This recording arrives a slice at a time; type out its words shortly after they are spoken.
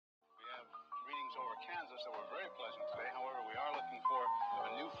Kansas that were very pleasant today. However, we are looking for a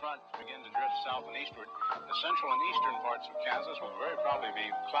new front to begin to drift south and eastward. The central and eastern parts of Kansas will very probably be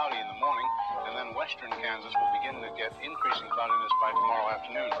cloudy in the morning, and then western Kansas will begin to get increasing cloudiness by tomorrow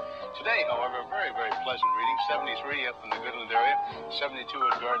afternoon. Today, however, very, very pleasant reading. 73 up in the Goodland area, 72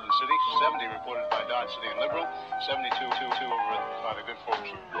 at Garden City, 70 reported by Dodge City and Liberal, 72 over by the good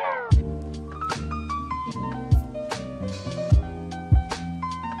folks of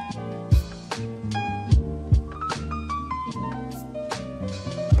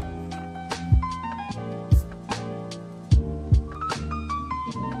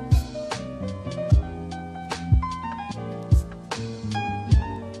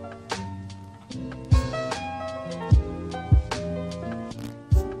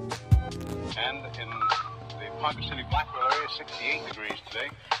And in the Ponca City Blackwell area, 68 degrees today.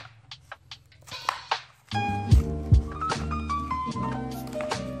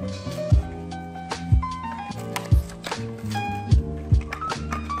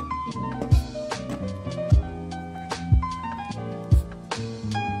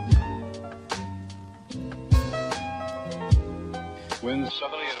 Winds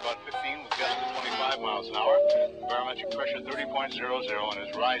southerly at about 15 with gusts of 25 miles an hour. Barometric pressure 30.00 and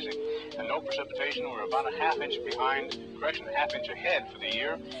is rising. And no precipitation. We're about a half inch behind, correction, a half inch ahead for the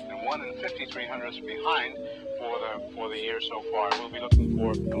year, and 1 53/100ths behind for the year so far. We'll be looking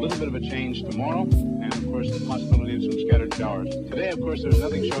for a little bit of a change tomorrow, and of course the possibility of some scattered showers. Today, of course, there's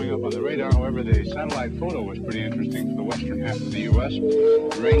nothing showing up on the radar. However, the satellite photo was pretty interesting for the western half of the U.S.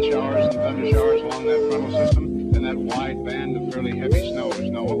 Rain showers and thunder showers along that frontal system, and that wide band of fairly heavy snows.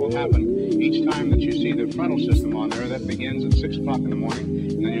 Now, what will happen each time that you see the frontal system on there, that begins at 6 o'clock in the morning,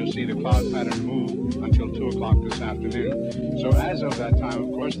 and then you'll see the cloud pattern move until 2 o'clock this afternoon. So as of that time, of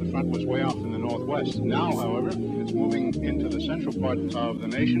course, the front was way off in the northwest. Now, however, it's moving into the central part of the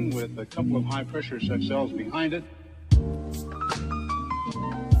nation with a couple of high-pressure cells behind it.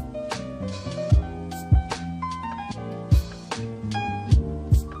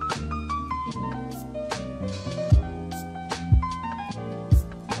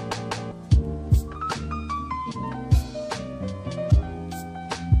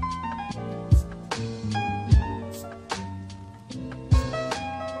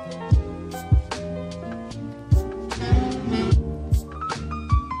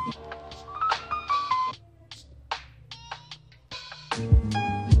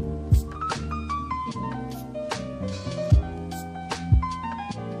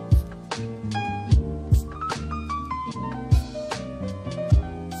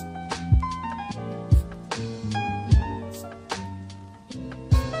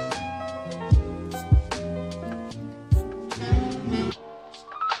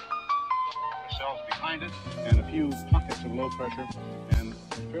 Behind it, and a few pockets of low pressure, and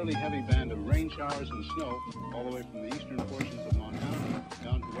a fairly heavy band of rain showers and snow all the way from the eastern portions of Montana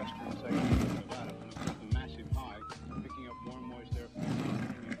down to western sections of Nevada. And of course, the massive high picking up more moist air from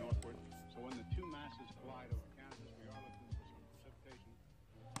the northward. So when the two masses collide over Kansas, we are looking for some precipitation.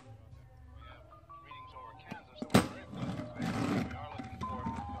 We have readings over Kansas that were very pleasant today. We are looking for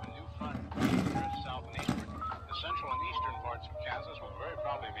a new front south and eastward. The central and eastern parts of Kansas will very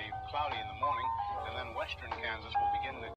probably be cloudy in the morning, and then western Kansas will begin to